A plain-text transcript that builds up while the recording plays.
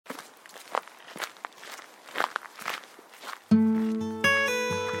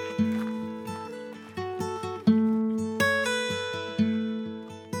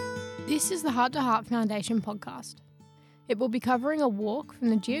This is the Heart to Heart Foundation podcast. It will be covering a walk from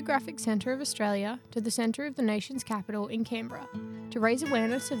the geographic centre of Australia to the centre of the nation's capital in Canberra to raise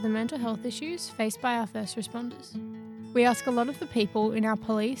awareness of the mental health issues faced by our first responders. We ask a lot of the people in our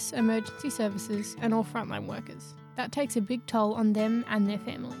police, emergency services and all frontline workers. That takes a big toll on them and their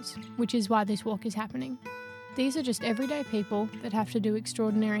families, which is why this walk is happening. These are just everyday people that have to do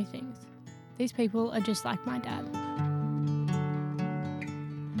extraordinary things. These people are just like my dad.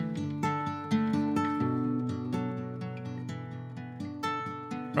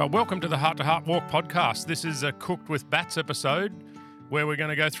 Well, welcome to the Heart to Heart Walk podcast. This is a Cooked with Bats episode where we're going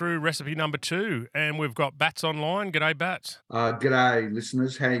to go through recipe number 2, and we've got Bats online. G'day, Bats. G'day,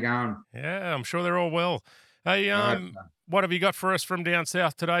 listeners. How you going? Yeah, I'm sure they're all well. Hey, what have you got for us from down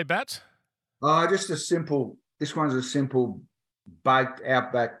south today, Bats? This one's a simple baked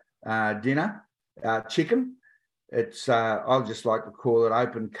outback dinner, chicken. It's, I'll just like to call it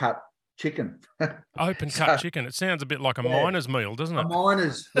open cut chicken. Open cut chicken. It sounds a bit like a miner's meal, doesn't it? A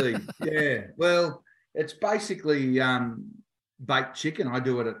miner's feed, yeah. Well, it's basically baked chicken. I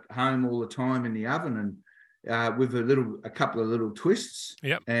do it at home all the time in the oven and with a couple of little twists.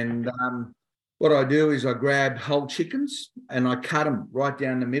 Yep. And what I do is I grab whole chickens and I cut them right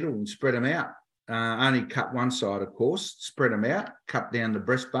down the middle and spread them out. Only cut one side, of course, spread them out, cut down the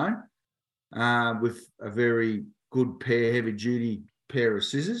breastbone with a very good heavy-duty pair of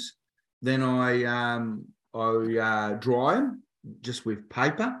scissors. Then I dry them just with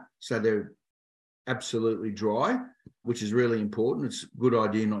paper so they're absolutely dry, which is really important. It's a good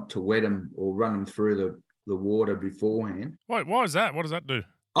idea not to wet them or run them through the water beforehand. Why is that? What does that do?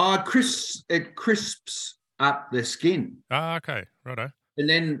 It crisps up the skin. Okay, righto. And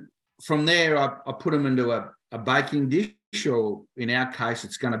then from there, I put them into a baking dish, or in our case,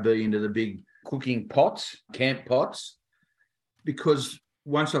 it's going to be into the big cooking pots, camp pots, because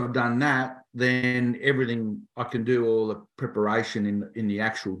once I've done that, then everything I can do all the preparation in the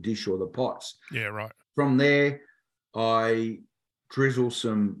actual dish or the pots. Yeah, right. From there, I drizzle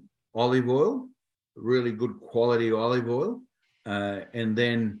some olive oil, really good quality olive oil, and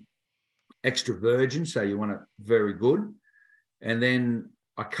then extra virgin, so you want it very good. And then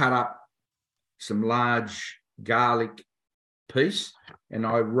I cut up some large garlic piece and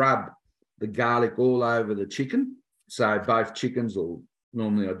I rub the garlic all over the chicken. So both chickens, or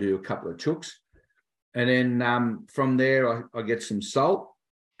normally I do a couple of chooks. And then from there, I get some salt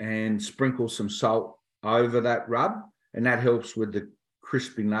and sprinkle some salt over that rub. And that helps with the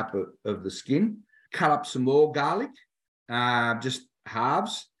crisping up of the skin. Cut up some more garlic, just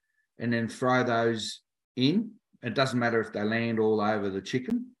halves, and then throw those in. It doesn't matter if they land all over the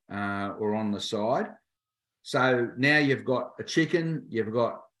chicken or on the side. So now you've got a chicken, you've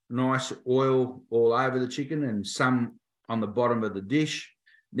got nice oil all over the chicken and some on the bottom of the dish.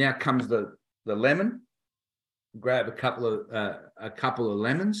 Now comes the lemon. Grab a couple of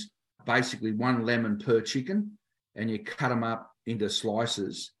lemons, basically one lemon per chicken, and you cut them up into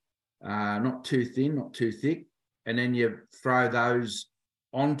slices, not too thin, not too thick, and then you throw those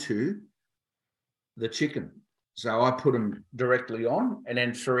onto the chicken. So I put them directly on, and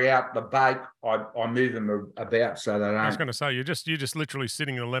then throughout the bake, I move them about so they don't. I was going to say, you're just literally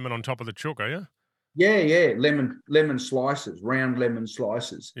sitting the lemon on top of the chook, are you? Yeah, lemon slices, round lemon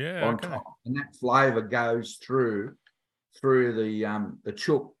slices on top, and that flavour goes through the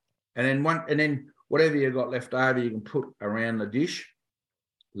chook, and then whatever you got left over, you can put around the dish,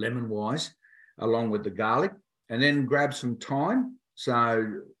 lemon wise, along with the garlic, and then grab some thyme. So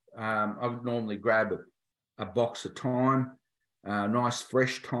I would normally grab a box of thyme, nice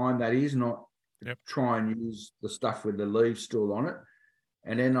fresh thyme that is, not try and use the stuff with the leaves still on it.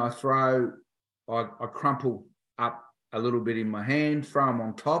 And then I crumple up a little bit in my hand, throw them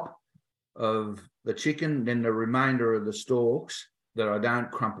on top of the chicken, then the remainder of the stalks that I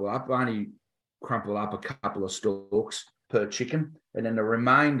don't crumple up, I only crumple up a couple of stalks per chicken, and then the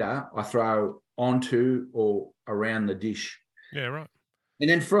remainder I throw onto or around the dish. Yeah, right.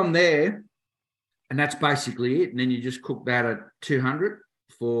 And then from there, and that's basically it. And then you just cook that at 200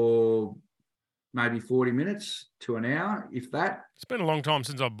 for maybe 40 minutes to an hour, if that. It's been a long time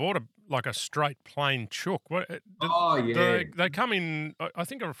since I've bought a straight plain chook. They come in, I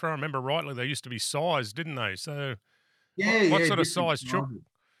think if I remember rightly, they used to be sized, didn't they? So what sort of size chook?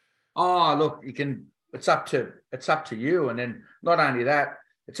 Oh, look, it's up to you. And then not only that,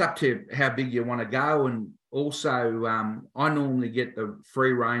 it's up to how big you want to go. And also I normally get the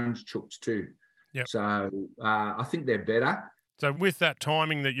free range chooks too. Yep. So I think they're better. So with that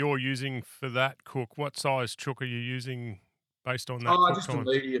timing that you're using for that cook, what size chook are you using based on that? Just a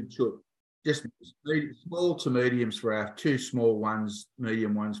medium chook. just small to mediums for our 2 small ones,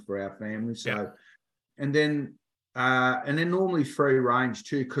 medium ones for our family. So, and then normally free range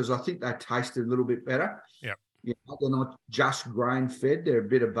too, because I think they taste a little bit better. Yeah. You know, they're not just grain fed; they're a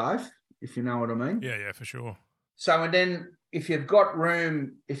bit of both, if you know what I mean. Yeah, for sure. So, and then if you've got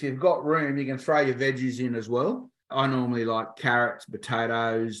room, you can throw your veggies in as well. I normally like carrots,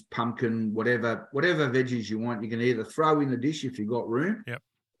 potatoes, pumpkin, whatever veggies you want. You can either throw in the dish if you've got room,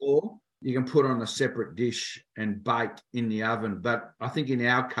 or you can put on a separate dish and bake in the oven. But I think in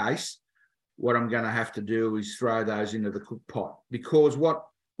our case, what I'm going to have to do is throw those into the cook pot, because what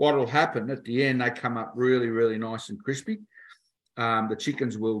will happen at the end, they come up really, really nice and crispy. The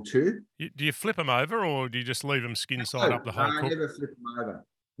chickens will too. Do you flip them over, or do you just leave them skin side up the whole cook? I never flip them over.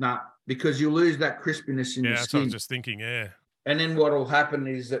 No, because you lose that crispiness in the skin. Yeah, that's what I was just thinking, yeah. And then what will happen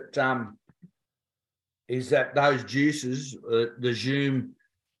is that those juices, the zoom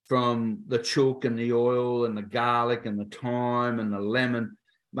from the chook and the oil and the garlic and the thyme and the lemon,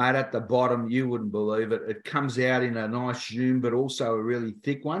 mate, at the bottom, you wouldn't believe it. It comes out in a nice zoom, but also a really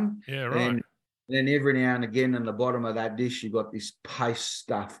thick one. Yeah, right. And then every now and again in the bottom of that dish, you've got this paste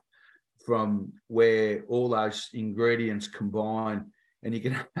stuff from where all those ingredients combine. And you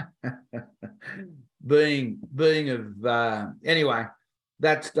can, anyway,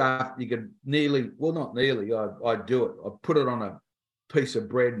 that stuff you could not nearly, I'd do it. I'd put it on a piece of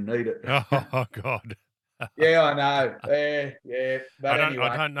bread and eat it. Oh, God. Yeah, I know. Yeah. But anyway.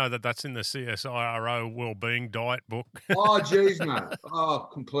 I don't know that that's in the CSIRO wellbeing diet book. Oh, geez, no. Oh,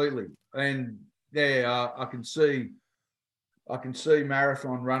 completely. And yeah, I can see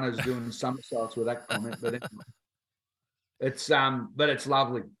marathon runners doing somersaults with that comment. But anyway, it's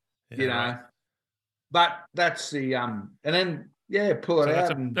lovely, you know. Right. But that's the and then pull it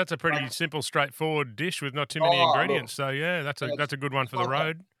out. That's a pretty simple, straightforward dish with not too many ingredients. Look, so yeah, that's a good one for the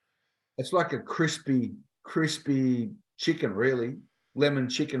road. It's like a crispy chicken, really, lemon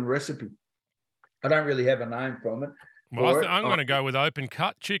chicken recipe. I don't really have a name from it. Well, I'm going to go with open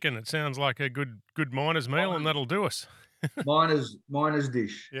cut chicken. It sounds like a good miner's meal, and that'll do us. miner's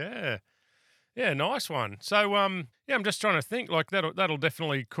dish. Yeah, nice one. So, I'm just trying to think. Like that'll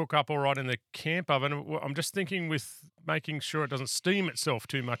definitely cook up all right in the camp oven. I'm just thinking with making sure it doesn't steam itself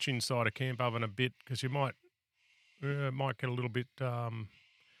too much inside a camp oven a bit, because you might get a little bit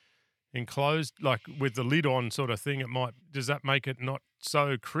enclosed, like with the lid on, sort of thing. Does that make it not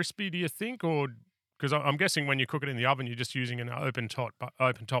so crispy? Do you think, or because I'm guessing when you cook it in the oven, you're just using an open top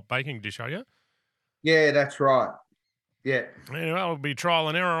baking dish, are you? Yeah, that's right. Yeah. Anyway, it'll be trial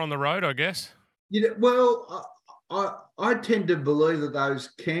and error on the road, I guess. Yeah, well, I tend to believe that those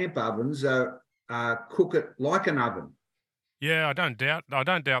camp ovens cook it like an oven. Yeah, I don't doubt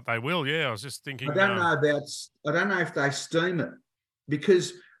they will. Yeah, I was just thinking. I don't know if they steam it,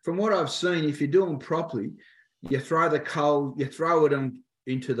 because from what I've seen, if you do them properly, you throw the coal, you throw it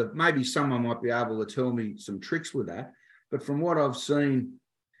into the. Maybe someone might be able to tell me some tricks with that, but from what I've seen,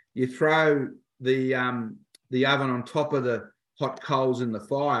 you throw the oven on top of the hot coals in the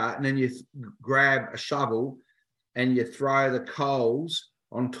fire, and then you grab a shovel and you throw the coals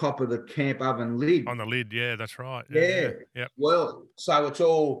on top of the camp oven lid. On the lid, yeah, that's right. Yeah. Yep. Well, so it's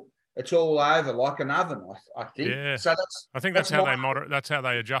all over like an oven, I think. Yeah. So that's how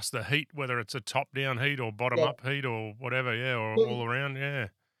they adjust the heat, whether it's a top-down heat or bottom-up heat or whatever, or all around, yeah.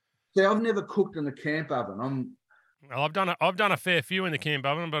 See, I've never cooked in a camp oven. Well, I've done a fair few in the camp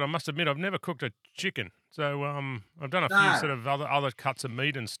oven, but I must admit I've never cooked a chicken. So I've done a few sort of other cuts of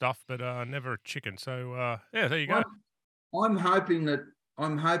meat and stuff, but never a chicken. So there you go. I'm hoping that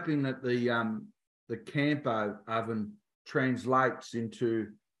the camp oven translates into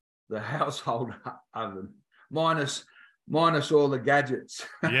the household oven, minus all the gadgets.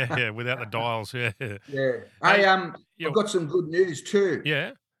 Yeah, without the dials. Yeah. Yeah. Hey, I've got some good news too.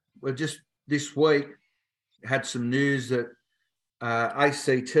 Yeah. We're just this week had some news that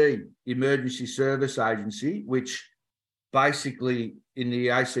ACT, Emergency Service Agency, which basically in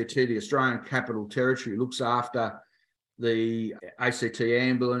the ACT, the Australian Capital Territory, looks after the ACT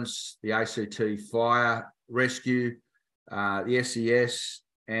ambulance, the ACT fire rescue, the SES,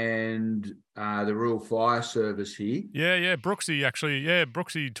 and the Rural Fire Service here. Yeah, Brooksy actually. Yeah,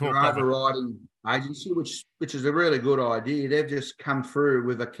 Brooksy talked about the overriding agency, which is a really good idea. They've just come through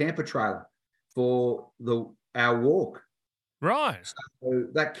with a camper trailer for our walk. Right. So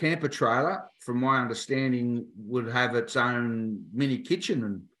that camper trailer, from my understanding, would have its own mini kitchen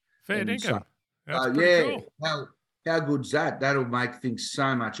and fair dinkum. That's pretty cool. How good's that? That'll make things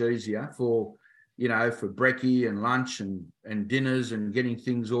so much easier for brekkie and lunch and dinners and getting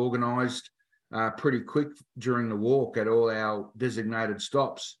things organised. pretty quick during the walk at all our designated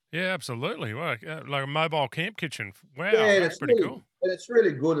stops. Yeah, absolutely. Well, like a mobile camp kitchen. Wow, Yeah, that's pretty cool. And it's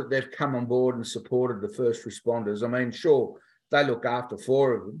really good that they've come on board and supported the first responders. I mean, sure, they look after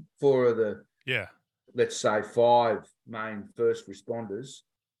 4 of them, 4 of the, let's say 5 main first responders,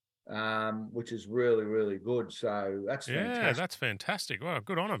 which is really, really good. So that's fantastic. Yeah, that's fantastic. Wow,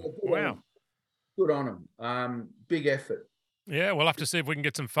 good on them. Good on them. Big effort. Yeah, we'll have to see if we can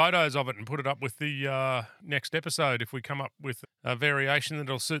get some photos of it and put it up with the next episode if we come up with a variation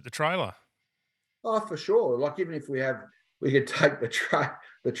that'll suit the trailer. Oh, for sure. Like even if we could take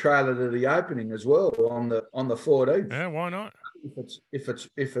the trailer to the opening as well on the 14th. Yeah, why not? If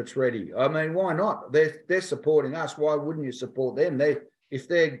it's ready. I mean, why not? They're supporting us. Why wouldn't you support them? If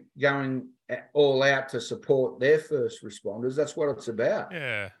they're going all out to support their first responders, that's what it's about.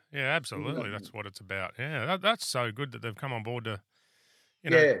 Yeah, absolutely. That's what it's about. Yeah, that's so good that they've come on board to,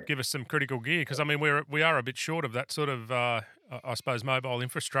 give us some critical gear, because I mean we are a bit short of that sort of I suppose mobile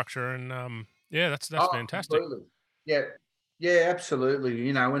infrastructure, and that's fantastic. Absolutely. Yeah, absolutely.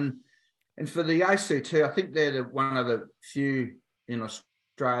 And for the SE2, I think they're one of the few in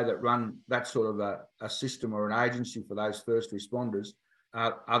Australia that run that sort of a system or an agency for those first responders,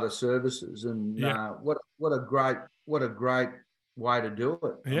 other services. And what a great way to do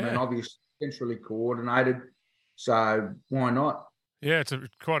it. Yeah. I mean, obviously centrally coordinated. So why not? Yeah, it's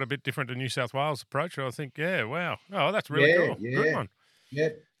quite a bit different to New South Wales approach, I think. Yeah, wow. Oh, that's really cool. Yeah. Good one. Yeah.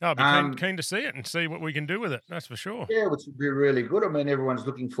 I'll be keen to see it and see what we can do with it. That's for sure. Yeah, which would be really good. I mean, everyone's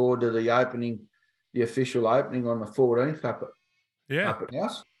looking forward to the official opening on the 14th up at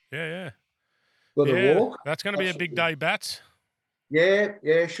house. Yeah. For the walk. That's going to be a big day, Bats.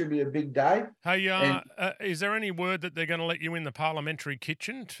 Yeah, should be a big day. Hey, is there any word that they're going to let you in the parliamentary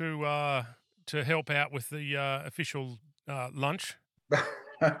kitchen to help out with the official lunch?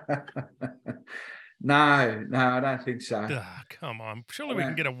 No, I don't think so. Come on, surely we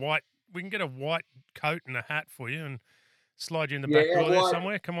can get a white coat and a hat for you and slide you in the back door there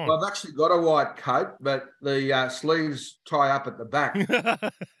somewhere. Come on. Well, I've actually got a white coat, but the sleeves tie up at the back.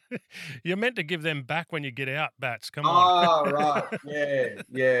 You're meant to give them back when you get out, Bats. Come on. Oh, right.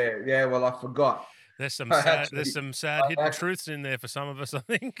 Yeah. Well, I forgot. There's some sad hidden truths in there for some of us, I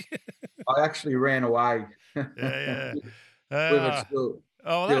think. I actually ran away. Yeah. With it still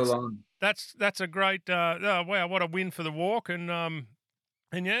on. That's a great wow, what a win for the walk, and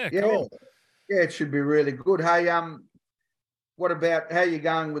cool. Yeah, it should be really good. Hey, what about how you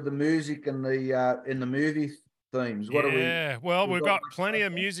going with the music and the in the movie themes? We've got plenty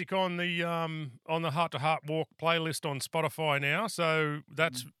of music on the Heart to Heart Walk playlist on Spotify now, so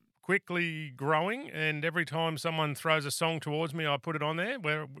that's quickly growing, and every time someone throws a song towards me, I put it on there.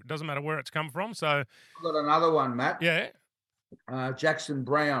 Where it doesn't matter where it's come from. So I've got another one, Matt. Yeah. Jackson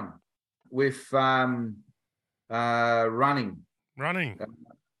Brown with running.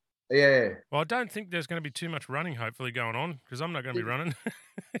 Yeah. Well, I don't think there's going to be too much running, hopefully, going on, because I'm not going to be running.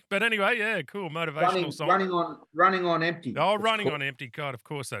 But anyway, yeah, cool, motivational song. Running on empty. Oh, running on empty. God, of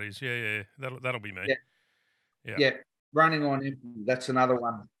course that is. Yeah. That'll be me. Yeah. Running on empty. That's another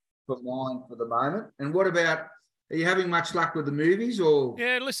one for mine for the moment. And what about? Are you having much luck with the movies, or?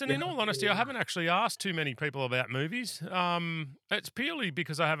 Yeah, listen. In all honesty, I haven't actually asked too many people about movies. It's purely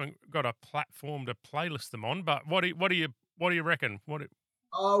because I haven't got a platform to playlist them on. But what do you reckon?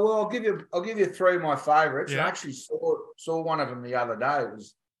 Oh well, I'll give you 3 of my favourites. Yeah. I actually saw one of them the other day. It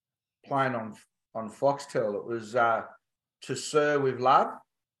was playing on Foxtel. It was To Sir With Love.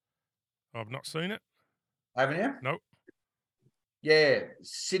 I've not seen it. Haven't you? Nope. Yeah,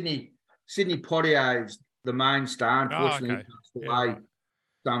 Sydney Poitier's the main star. Unfortunately, he passed away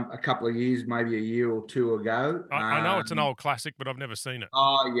a couple of years, maybe a year or 2 ago. I know it's an old classic, but I've never seen it.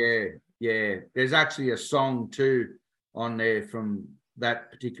 Oh yeah. There's actually a song too on there from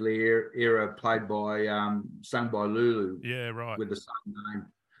that particular era, played by sung by Lulu. Yeah, right. With the same name.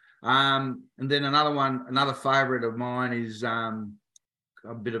 And then another favourite of mine is a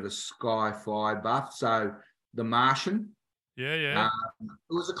bit of a sci-fi buff. So The Martian. Yeah.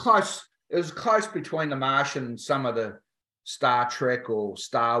 It was close between The Martian and some of the Star Trek or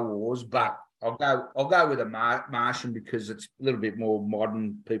Star Wars, but I'll go with The Martian because it's a little bit more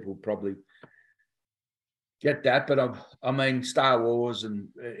modern. People probably get that, but I mean Star Wars and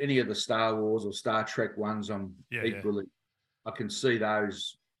any of the Star Wars or Star Trek ones, I'm equally. I can see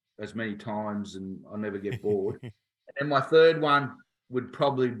those as many times and I'll never get bored. And my third one would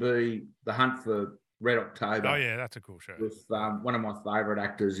probably be The Hunt for Red October. Oh yeah, that's a cool show. With one of my favourite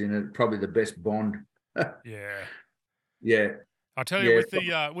actors in it, probably the best Bond. Yeah. I tell you,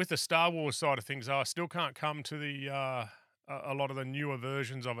 with the Star Wars side of things, I still can't come to the a lot of the newer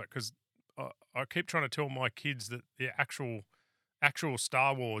versions of it because I keep trying to tell my kids that the actual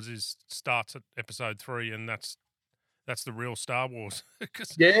Star Wars starts at Episode 3, and that's the real Star Wars. Because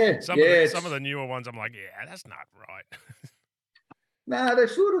some of the newer ones, I'm like, yeah, that's not right. No, they're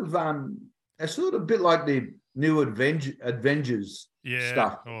sort of a bit like the new Avengers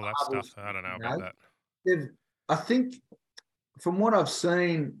stuff. All that Marvel stuff. I don't know about that. I think from what I've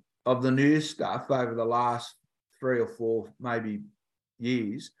seen of the new stuff over the last 3 or 4 maybe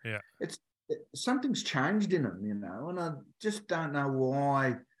years, something's changed in them, and I just don't know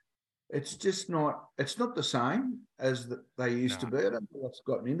why. It's just not. It's not the same as they used to be. I don't know what's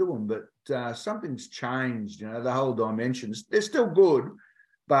gotten into them, but something's changed. The whole dimensions. They're still good,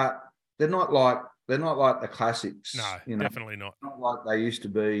 but they're not like the classics. No, definitely not. Not like they used to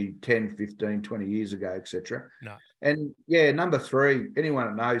be 10, 15, 20 years ago, etc. No. And number 3. Anyone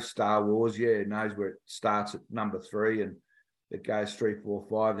that knows Star Wars, knows where it starts at number 3 and it goes 3, 4,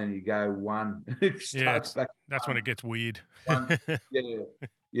 5. Then you go 1. It starts back. That's when it gets weird. 1.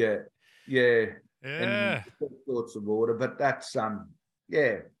 Yeah. And all sorts of order, but that's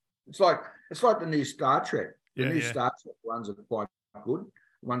it's like the new Star Trek. The new Star Trek ones are quite good.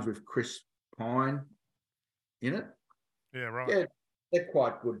 The ones with Chris Pine in it. Yeah, right. Yeah, they're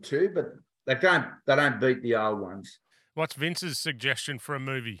quite good too, but they don't beat the old ones. What's Vince's suggestion for a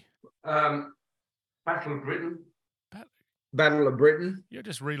movie? Battle of Britain. Battle of Britain. You're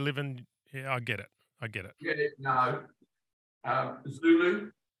just reliving. Yeah, I get it. Yeah, no.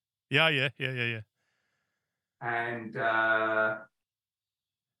 Zulu. Yeah. And I'll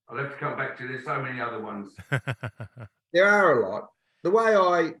have to come back to. There's so many other ones. There are a lot. The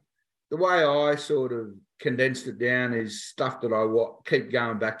way I sort of condensed it down is stuff that I keep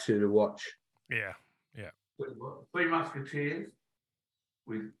going back to watch. Yeah. Three Musketeers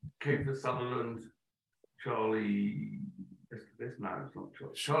with Kiefer Sutherland, Charlie. No, it's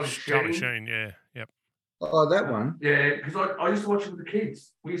not Charlie Sheen. Yeah. Yep. Oh, that one. Yeah, because I used to watch it with the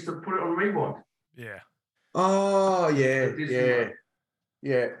kids. We used to put it on rewind. Yeah. Oh, yeah.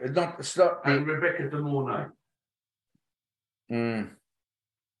 It's not. And Rebecca De Mornay. I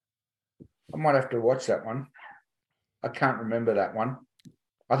might have to watch that one. I can't remember that one.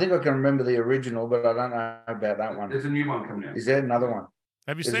 I think I can remember the original, but I don't know about that one. There's a new one coming out. Is there another one?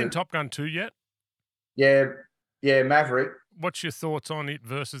 Have you seen Top Gun 2 yet? Yeah, Maverick. What's your thoughts on it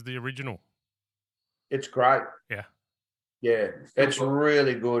versus the original? It's great. Yeah, it's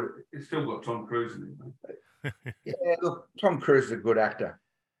really good. It's still got Tom Cruise in it, mate. Yeah, look, Tom Cruise is a good actor.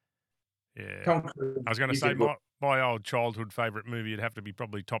 Yeah. Tom Cruise, I was going to say my old childhood favourite movie would have to be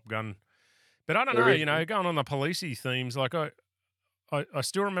probably Top Gun. But I don't know, going on the policey themes, like I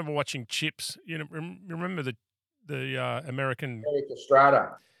still remember watching Chips. Remember the American Eric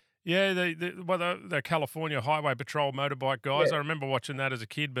Estrada. Yeah, the California Highway Patrol motorbike guys. Yeah. I remember watching that as a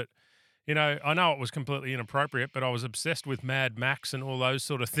kid, but I know it was completely inappropriate, but I was obsessed with Mad Max and all those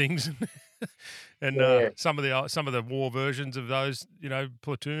sort of things, and some of the war versions of those,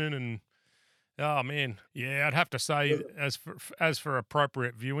 Platoon and oh man, yeah, I'd have to say as for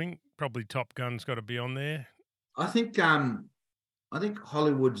appropriate viewing, probably Top Gun's got to be on there. I think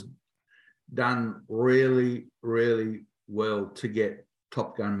Hollywood's done really, really well to get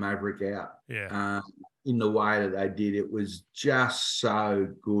Top Gun Maverick out. Yeah. In the way that they did. It was just so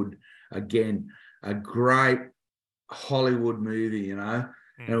good. Again, a great Hollywood movie, and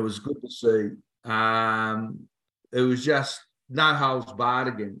it was good to see. It was just no holds barred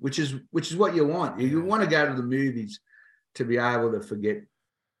again, which is what you want. You want to go to the movies to be able to forget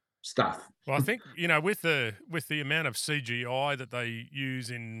stuff. Well, I think with the amount of CGI that they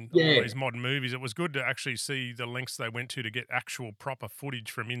use in all these modern movies, it was good to actually see the lengths they went to get actual proper footage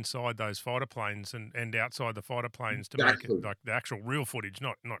from inside those fighter planes and outside the fighter planes to make it like the actual real footage,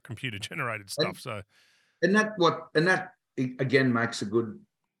 not computer generated stuff. And that again makes a good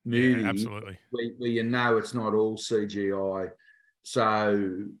movie. Yeah, absolutely. Where it's not all CGI.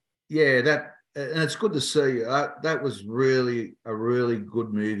 So and it's good to see. That was really a really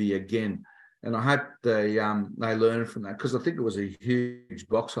good movie again. And I hope they learn from that, because I think it was a huge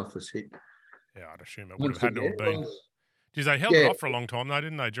box office hit. Yeah, I'd assume it would have had to have been. Geez, they held it off for a long time, though,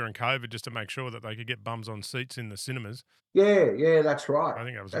 didn't they, during COVID, just to make sure that they could get bums on seats in the cinemas. Yeah, that's right. I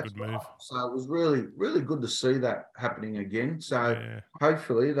think that was a good move. So it was really, really good to see that happening again. So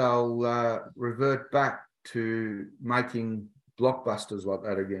hopefully they'll revert back to making blockbusters like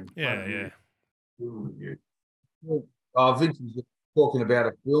that again. Yeah. Oh, Vince is talking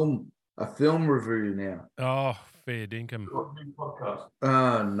about a film review now. Oh, fair dinkum. Podcast.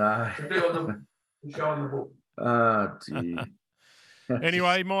 Oh no. Show on the book. Oh dear.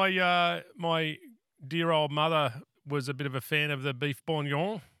 Anyway, my dear old mother was a bit of a fan of the beef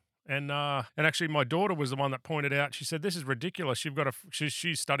bourguignon. And actually, my daughter was the one that pointed out. She said, "This is ridiculous. You've got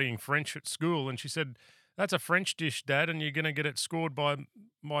she's studying French at school, and she said, "That's a French dish, Dad, and you're going to get it scored by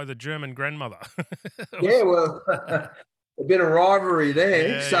the German grandmother." Yeah, well, a bit of rivalry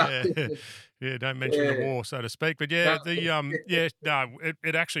there. Yeah. Yeah, don't mention the Yeah. war, so to speak. But yeah,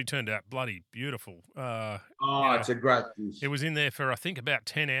 it actually turned out bloody beautiful. It's a great dish. It was in there for I think about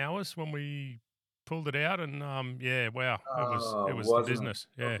 10 hours when we pulled it out, and yeah, wow, it was the Wasn't it? business.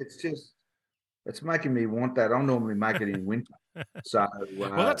 Yeah. It's making me want that. I normally make it in winter. So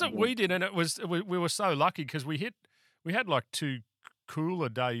Well, that's what we did, and it was we were so lucky because we had like 2 cooler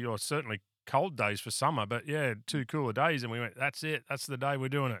days, or certainly cold days for summer, but yeah, 2 cooler days, and we went, that's it, that's the day we're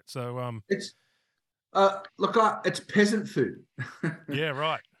doing it. So it's it's peasant food. yeah,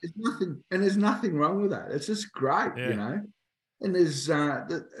 right. There's nothing wrong with that. It's just great, Yeah. you know. And there's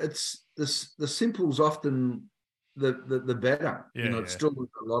it's the simple's often the better. Yeah, you know, it's still in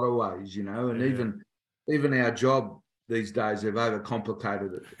a lot of ways, you know, and Yeah. even our job these days, they've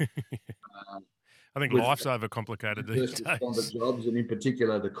overcomplicated it. I think with life's overcomplicated these first responder days. jobs, and in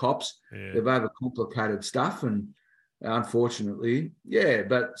particular the cops, Yeah. they've overcomplicated stuff, and unfortunately, yeah.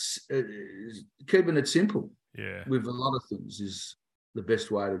 But keeping it simple, Yeah. with a lot of things, is the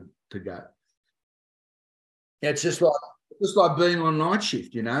best way to go. Yeah, it's just like being on night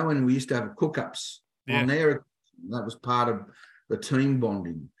shift, you know, and we used to have cook-ups on there. That was part of the team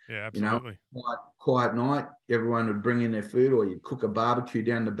bonding. Yeah, absolutely. You know, quiet night, everyone would bring in their food, or you'd cook a barbecue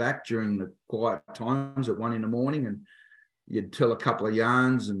down the back during the quiet times at 1 a.m, and you'd tell a couple of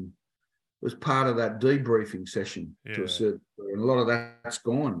yarns, and it was part of that debriefing session to a certain degree. And a lot of that's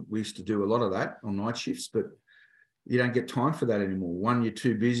gone. We used to do a lot of that on night shifts, but you don't get time for that anymore. One, you're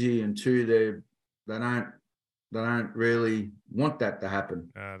too busy, and two, they don't really want that to happen.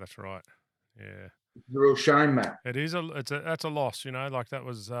 That's right. Yeah. It's a real shame, Matt. It is that's a loss, you know, like that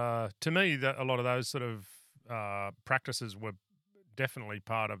was to me that a lot of those sort of practices were definitely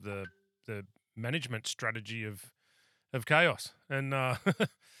part of the management strategy of chaos. And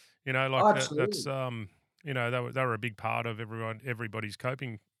you know, like that's you know, they were a big part of everybody's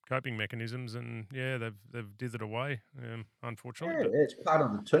coping mechanisms, and yeah, they've dithered away, unfortunately. Yeah, it's part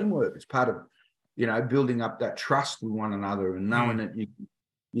of the teamwork. It's part of, you know, building up that trust with one another, and knowing that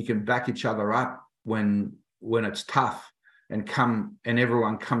you can back each other up when it's tough, and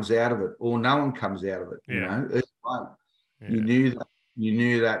everyone comes out of it, or no one comes out of it. You know, you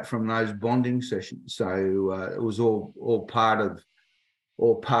knew that from those bonding sessions. So it was all part of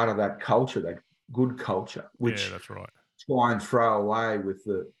that culture, that good culture, which that's right. Try and throw away with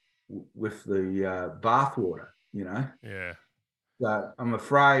the bathwater. You know. Yeah. So I'm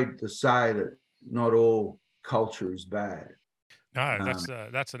afraid to say that not all culture is bad. No,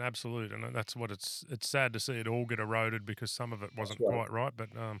 that's an absolute, and that's what it's sad to see it all get eroded because some of it wasn't quite right. But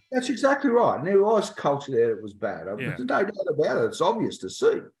that's exactly right. And there was culture there that was bad. There's no doubt about it. It's obvious to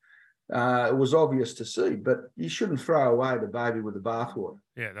see. It was obvious to see, but you shouldn't throw away the baby with the bathwater.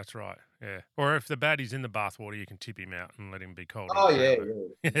 Yeah, that's right. Yeah, or if the baddie's in the bathwater, you can tip him out and let him be cold. Oh yeah.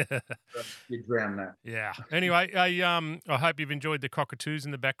 You drown that. Yeah. Anyway, I hope you've enjoyed the cockatoos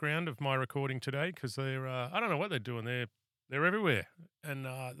in the background of my recording today, because they're I don't know what they're doing. They're everywhere, and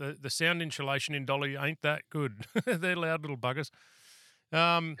the sound insulation in Dolly ain't that good. They're loud little buggers.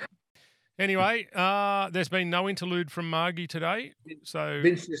 Anyway, there's been no interlude from Margie today. So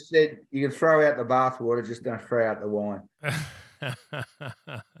Vince just said you can throw out the bathwater, just don't throw out the wine.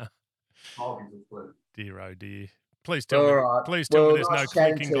 Dear, oh dear. Please tell me there's no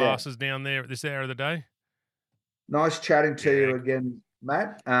clinking glasses down there at this hour of the day. Nice chatting to you again,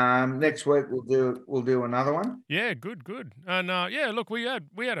 Matt. Next week we'll do another one. Yeah, good. And look, we had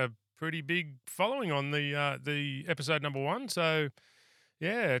a pretty big following on the episode number 1. So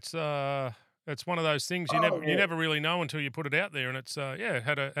yeah, it's one of those things you never really know until you put it out there, and it's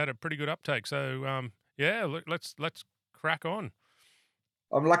had a pretty good uptake. So let's crack on.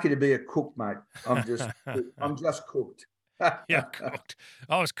 I'm lucky to be a cook, mate. I'm just cooked. Yeah, cooked.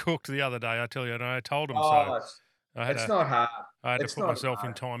 I was cooked the other day, I tell you, and I told him so. It's not hard. I had to put myself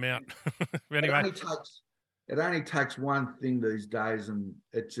in time out. Anyway, it only takes one thing these days, and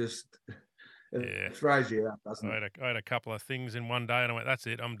it throws you out, doesn't it? I had a couple of things in one day, and I went, "That's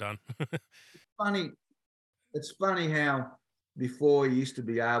it, I'm done." It's funny how before you used to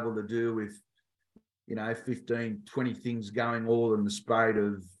be able to do with 15, 20 things going all in the spate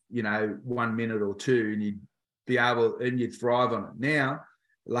of 1 minute or two, and you'd thrive on it. Now,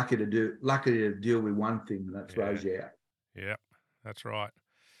 lucky to deal with one thing, and that throws you out. Yeah, that's right.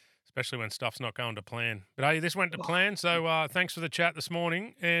 Especially when stuff's not going to plan. But hey, this went to plan, so thanks for the chat this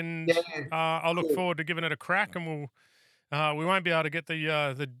morning, and I'll look forward to giving it a crack, and We won't be able to get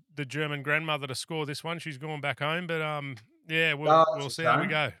the German grandmother to score this one. She's gone back home, but yeah, we'll see how we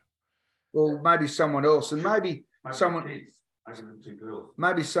go. Well, maybe someone else, and maybe someone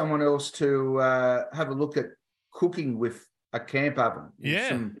else to have a look at cooking with a camp oven.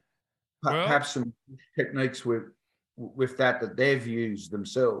 Yeah. Perhaps some techniques with that they've used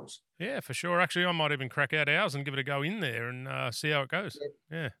themselves. Yeah, for sure. Actually, I might even crack out ours and give it a go in there and see how it goes.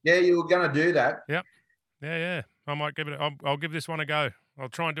 Yeah. Yeah, you were going to do that. Yep. Yeah. I might give it. I'll give this one a go. I'll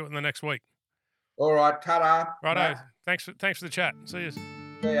try and do it in the next week. All right, ta-da. Righto. Thanks for the chat. See you.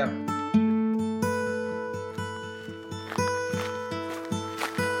 Yeah.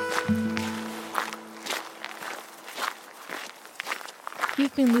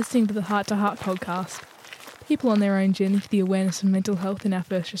 You've been listening to the Heart to Heart podcast. People on their own journey for the awareness of mental health in our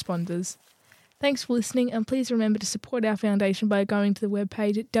first responders. Thanks for listening, and please remember to support our foundation by going to the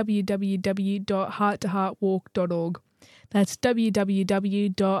webpage at www.hearttoheartwalk.org. That's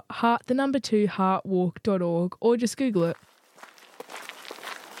www.heartwalk.org, or just Google it.